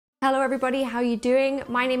Hello everybody, how are you doing?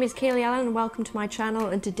 My name is Kaylee and welcome to my channel,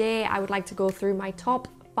 and today I would like to go through my top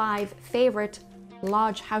 5 favorite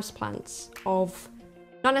large houseplants of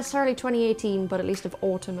not necessarily 2018 but at least of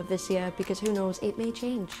autumn of this year, because who knows, it may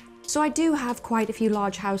change. So I do have quite a few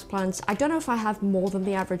large houseplants. I don't know if I have more than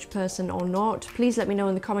the average person or not. Please let me know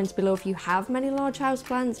in the comments below if you have many large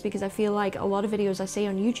houseplants, because I feel like a lot of videos I see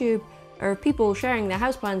on YouTube are people sharing their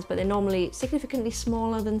houseplants, but they're normally significantly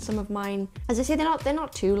smaller than some of mine. As I say, they're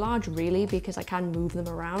not too large really, because I can move them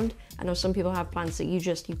around. I know some people have plants that you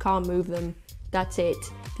can't move them. That's it.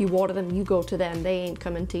 If you water them, you go to them. They ain't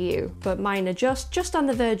coming to you. But mine are just on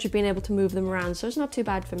the verge of being able to move them around, so it's not too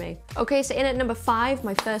bad for me. Okay, so in at number 5,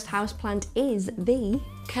 my first houseplant is the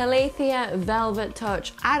Calathea Velvet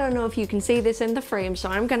Touch. I don't know if you can see this in the frame, so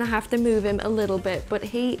I'm gonna have to move him a little bit, but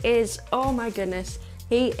he is, oh my goodness,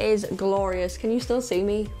 he is glorious. Can you still see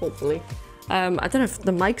me? Hopefully. I don't know if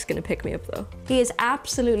the mic's gonna pick me up though. He is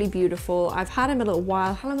absolutely beautiful. I've had him a little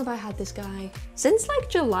while. How long have I had this guy? Since like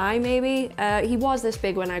July maybe. He was this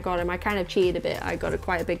big when I got him. I kind of cheated a bit. I got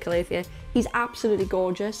quite a big Calathea. He's absolutely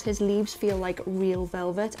gorgeous. His leaves feel like real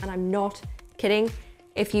velvet, and I'm not kidding.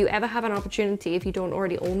 If you ever have an opportunity, if you don't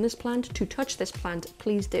already own this plant, to touch this plant,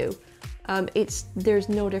 please do. There's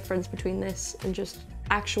no difference between this and just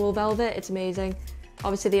actual velvet. It's amazing.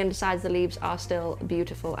 Obviously the undersides of the leaves are still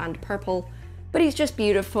beautiful and purple, but he's just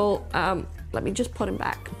beautiful. Let me just put him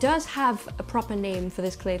back. He does have a proper name for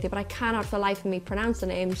this Calathea, but I cannot for the life of me pronounce the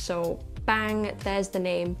name, so bang, there's the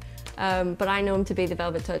name. But I know him to be the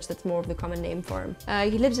Velvet Touch. That's more of the common name for him.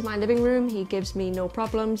 He lives in my living room. He gives me no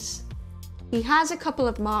problems. He has a couple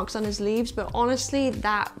of marks on his leaves, but honestly,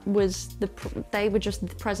 they were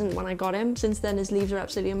just present when I got him. Since then, his leaves are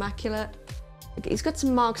absolutely immaculate. He's got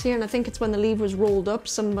some marks here, and I think it's when the leaf was rolled up.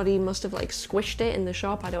 Somebody must have like squished it in the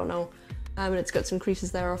shop, I don't know. And it's got some creases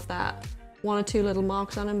there off that. 1 or 2 little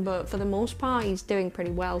marks on him, but for the most part, he's doing pretty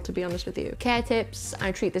well, to be honest with you. Care tips,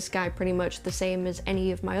 I treat this guy pretty much the same as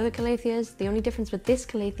any of my other Calatheas. The only difference with this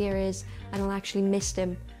Calathea is I don't actually mist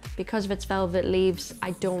him. Because of its velvet leaves,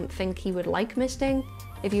 I don't think he would like misting.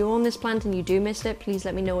 If you own this plant and you do mist it, please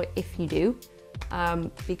let me know if you do.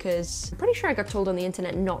 Because I'm pretty sure I got told on the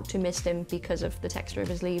internet not to mist him because of the texture of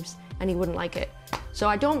his leaves, and he wouldn't like it. So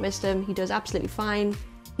I don't mist him. He does absolutely fine.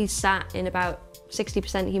 He's sat in about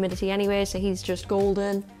 60% humidity anyway, so he's just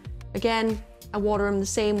golden. Again, I water him the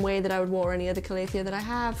same way that I would water any other Calathea that I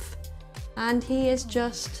have, and he is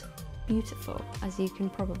just beautiful, as you can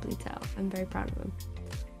probably tell. I'm very proud of him.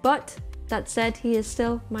 But that said, he is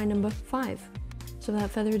still my number 5. So without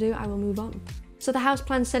further ado, I will move on. So the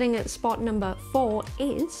houseplant sitting at spot number 4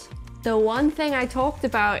 is the one thing I talked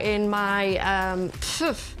about in my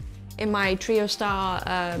Trio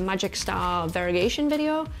Star Magic Star variegation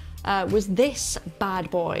video, was this bad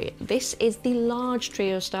boy. This is the large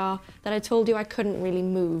Trio Star that I told you I couldn't really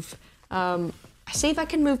move. I see if I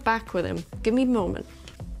can move back with him. Give me a moment.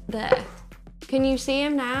 There. Can you see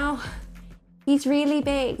him now? He's really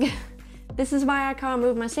big. This is why I can't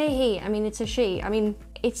move him. I say he, I mean it's a she. I mean,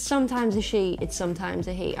 it's sometimes a she, it's sometimes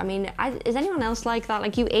a he. I mean, is anyone else like that?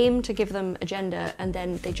 Like, you aim to give them a gender and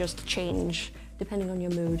then they just change depending on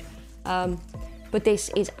your mood. But this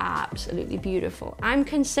is absolutely beautiful. I'm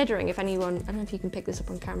considering, if anyone, I don't know if you can pick this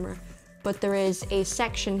up on camera, but there is a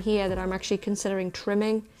section here that I'm actually considering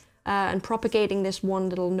trimming and propagating this one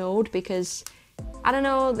little node, because I don't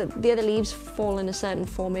know, the other leaves fall in a certain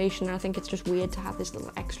formation, and I think it's just weird to have this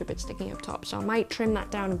little extra bit sticking up top. So I might trim that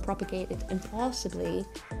down and propagate it and possibly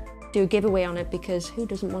do a giveaway on it, because who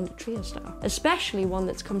doesn't want a Trio Star? Especially one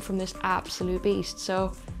that's come from this absolute beast.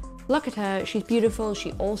 So look at her, she's beautiful.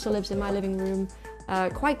 She also lives in my living room,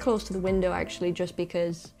 quite close to the window actually, just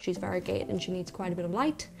because she's variegated and she needs quite a bit of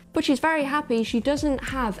light. But she's very happy. She doesn't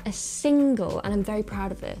have a single, and I'm very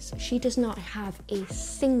proud of this, she does not have a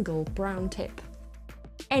single brown tip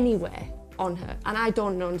anywhere on her, and I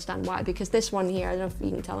don't understand why, because this one here, I don't know if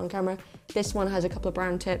you can tell on camera, this one has a couple of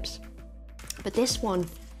brown tips, but this one,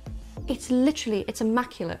 it's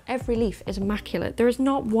immaculate. Every leaf is immaculate. There is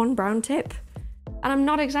not one brown tip, and I'm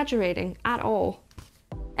not exaggerating at all.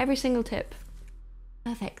 Every single tip,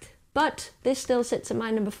 perfect. But this still sits at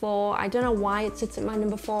my number 4. I don't know why it sits at my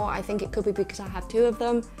number 4. I think it could be because I have 2 of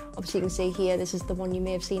them. Obviously you can see here, this is the one you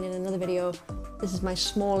may have seen in another video. This is my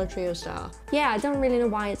smaller Trio Star. Yeah, I don't really know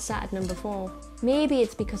why it's sat at number 4. Maybe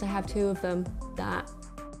it's because I have 2 of them that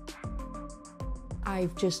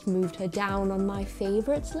I've just moved her down on my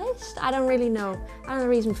favorites list. I don't really know. I don't know the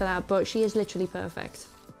reason for that, but she is literally perfect.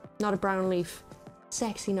 Not a brown leaf.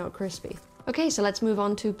 Sexy, not crispy. Okay, so let's move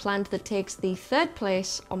on to plant that takes the 3rd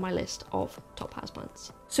place on my list of top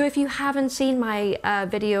houseplants. So if you haven't seen my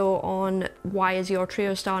video on why is your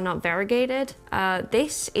trio star not variegated,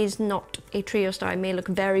 this is not a trio star. It may look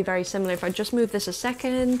very, very similar. If I just move this a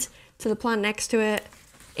second to the plant next to it,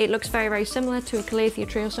 it looks very, very similar to a Calathea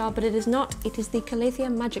trio star, but it is not. It is the Calathea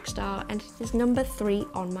magic star, and it is number 3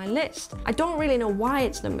 on my list. I don't really know why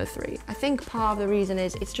it's number 3. I think part of the reason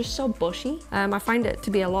is it's just so bushy. I find it to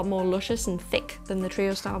be a lot more luscious and thick than the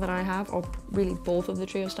trio star that I have, or really both of the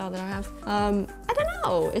trio star that I have. I don't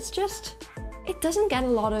know, it's just, it doesn't get a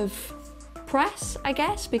lot of press, I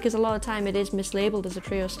guess, because a lot of time it is mislabeled as a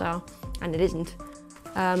trio star, and it isn't.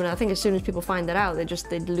 And I think as soon as people find that out,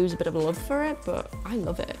 they lose a bit of love for it, but I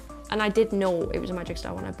love it. And I did know it was a magic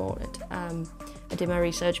star when I bought it. I did my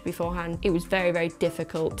research beforehand. It was very, very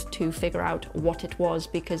difficult to figure out what it was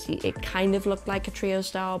because it kind of looked like a trio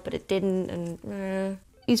star, but it didn't, and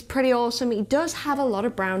he's pretty awesome. He does have a lot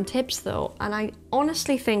of brown tips though, and I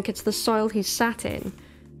honestly think it's the soil he's sat in,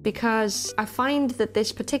 because I find that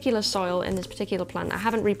this particular soil in this particular plant, I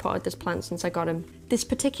haven't repotted this plant since I got him, this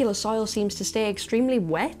particular soil seems to stay extremely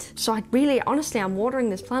wet. So honestly, I'm watering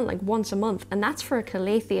this plant like once a month, and that's for a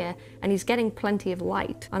Calathea, and he's getting plenty of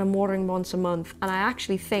light, and I'm watering once a month. And I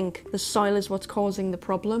actually think the soil is what's causing the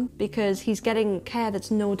problem, because he's getting care that's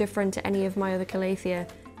no different to any of my other Calathea,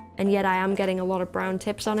 and yet I am getting a lot of brown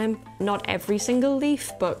tips on him. Not every single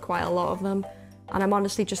leaf, but quite a lot of them. And I'm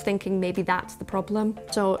honestly just thinking maybe that's the problem.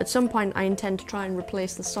 So at some point I intend to try and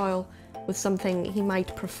replace the soil with something he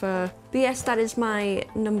might prefer. But yes, that is my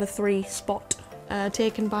number 3 spot,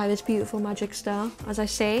 taken by this beautiful magic star. As I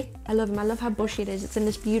say, I love him. I love how bushy it is. It's in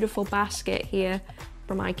this beautiful basket here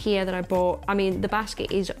from IKEA that I bought. I mean, the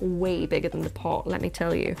basket is way bigger than the pot, let me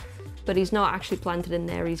tell you. But he's not actually planted in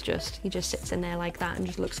there. He just sits in there like that and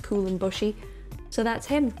just looks cool and bushy. So that's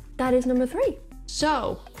him. That is number 3.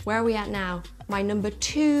 So, where are we at now? My number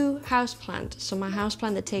 2 houseplant, so my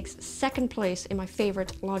houseplant that takes 2nd place in my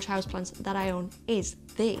favourite large houseplants that I own, is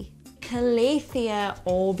the Calathea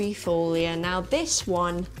orbifolia. Now this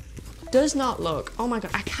one does not look, oh my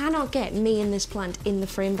god, I cannot get me and this plant in the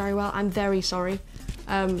frame very well, I'm very sorry.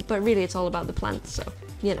 But really it's all about the plant, so,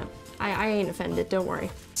 you know, I ain't offended, don't worry.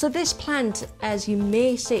 So this plant, as you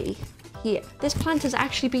may see, here. This plant has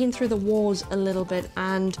actually been through the wars a little bit,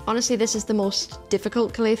 and honestly this is the most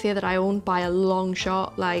difficult Calathea that I own by a long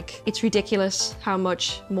shot. Like, it's ridiculous how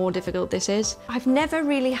much more difficult this is. I've never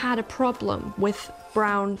really had a problem with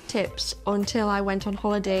brown tips until I went on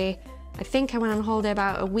holiday. I think I went on holiday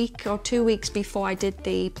about a week or 2 weeks before I did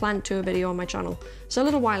the plant tour video on my channel. So a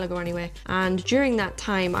little while ago anyway. And during that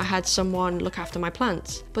time I had someone look after my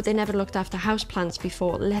plants, but they never looked after house plants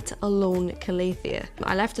before, let alone Calathea.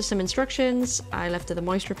 I left her some instructions. I left her the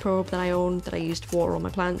moisture probe that I own that I used to water all my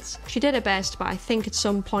plants. She did her best, but I think at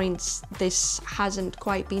some points this hasn't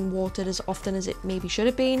quite been watered as often as it maybe should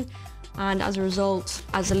have been. And as a result,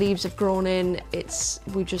 as the leaves have grown in,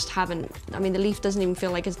 we just haven't, I mean, the leaf doesn't even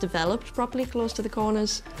feel like it's developed properly close to the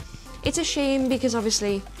corners. It's a shame because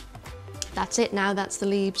obviously that's it now, that's the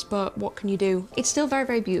leaves, but what can you do? It's still very,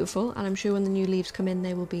 very beautiful, and I'm sure when the new leaves come in,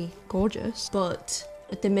 they will be gorgeous. But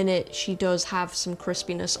at the minute, she does have some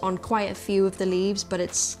crispiness on quite a few of the leaves, but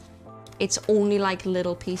it's only like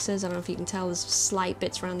little pieces. I don't know if you can tell, there's slight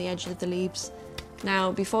bits around the edge of the leaves.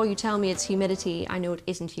 Now, before you tell me it's humidity, I know it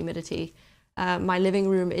isn't humidity. My living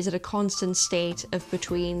room is at a constant state of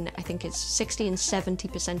between, I think it's 60 and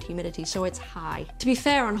 70% humidity, so it's high. To be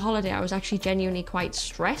fair, on holiday, I was actually genuinely quite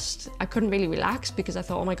stressed. I couldn't really relax because I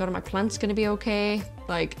thought, oh my god, are my plants gonna be okay?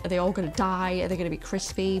 Like, are they all gonna die? Are they gonna be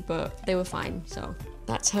crispy? But they were fine, so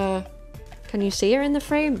that's her. Can you see her in the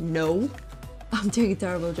frame? No. I'm doing a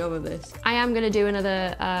terrible job of this. I am going to do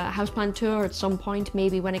another houseplant tour at some point,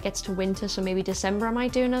 maybe when it gets to winter, so maybe December I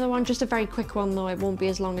might do another one. Just a very quick one though, it won't be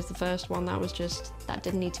as long as the first one. That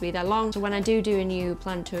didn't need to be that long. So when I do a new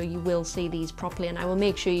plant tour, you will see these properly, and I will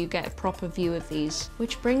make sure you get a proper view of these.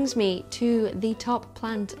 Which brings me to the top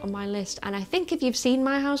plant on my list, and I think if you've seen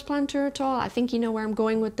my houseplant tour at all, I think you know where I'm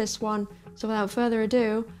going with this one. So without further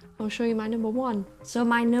ado, I'll show you my number 1. So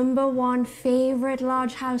my number 1 favorite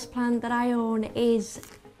large houseplant that I own is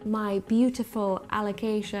my beautiful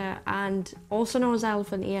alocasia, and also known as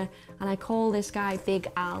elephant ear, and I call this guy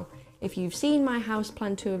Big Al. If you've seen my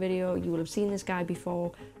houseplant tour video, you will have seen this guy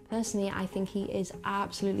before. Personally, I think he is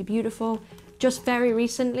absolutely beautiful. Just very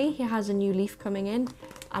recently, he has a new leaf coming in,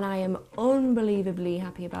 and I am unbelievably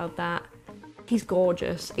happy about that. He's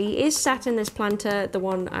gorgeous. He is sat in this planter, the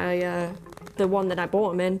one that I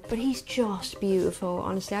bought him in, but he's just beautiful.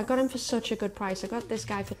 Honestly, I got him for such a good price. I got this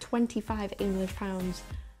guy for 25 English pounds,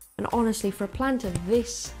 and honestly, for a plant of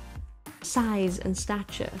this size and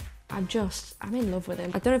stature. I'm in love with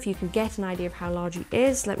him. I don't know if you can get an idea of how large he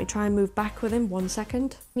is. Let me try and move back with him 1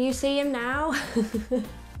 second. Can you see him now?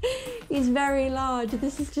 He's very large.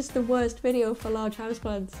 This is just the worst video for large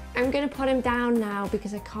houseplants. I'm gonna put him down now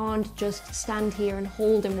because I can't just stand here and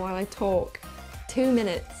hold him while I talk. 2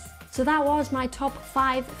 minutes. So that was my top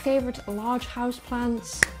 5 favorite large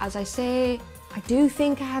houseplants. As I say, I do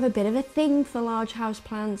think I have a bit of a thing for large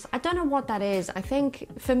houseplants. I don't know what that is. I think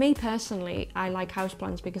for me personally, I like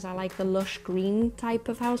houseplants because I like the lush green type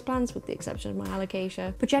of houseplants, with the exception of my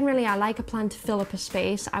alocasia. But generally I like a plant to fill up a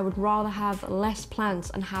space. I would rather have less plants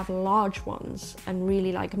and have large ones and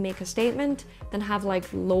really like make a statement than have like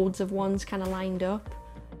loads of ones kind of lined up.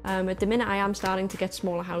 At the minute I am starting to get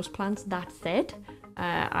smaller houseplants. That said,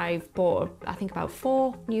 I've bought, I think, about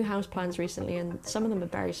 4 new houseplants recently, and some of them are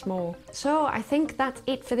very small. So I think that's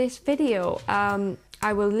it for this video.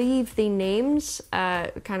 I will leave the names,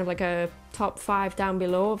 kind of like a top 5 down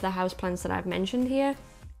below of the houseplants that I've mentioned here.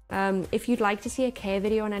 If you'd like to see a care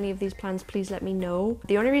video on any of these plants, please let me know.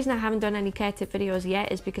 The only reason I haven't done any care tip videos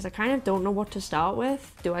yet is because I kind of don't know what to start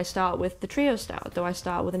with. Do I start with the trio style? Do I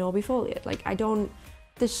start with an orbifoliate? Like,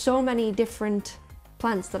 there's so many different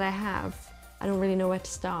plants that I have. I don't really know where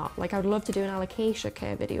to start. Like, I would love to do an alocasia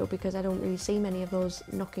care video because I don't really see many of those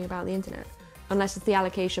knocking about the internet. Unless it's the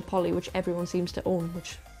alocasia poly, which everyone seems to own,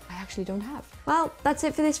 which I actually don't have. Well, that's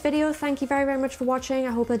it for this video. Thank you very, very much for watching.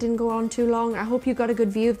 I hope I didn't go on too long. I hope you got a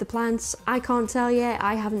good view of the plants. I can't tell yet.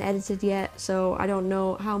 I haven't edited yet, so I don't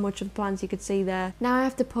know how much of the plants you could see there. Now I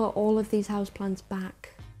have to put all of these houseplants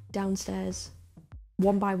back downstairs,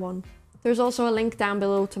 one by one. There's also a link down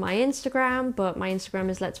below to my Instagram, but my Instagram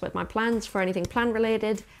is Let's Wet My Plants for anything plant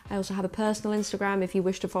related. I also have a personal Instagram. If you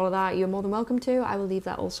wish to follow that, you're more than welcome to. I will leave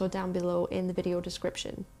that also down below in the video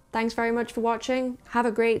description. Thanks very much for watching. Have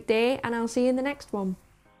a great day, and I'll see you in the next one.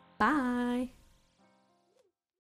 Bye.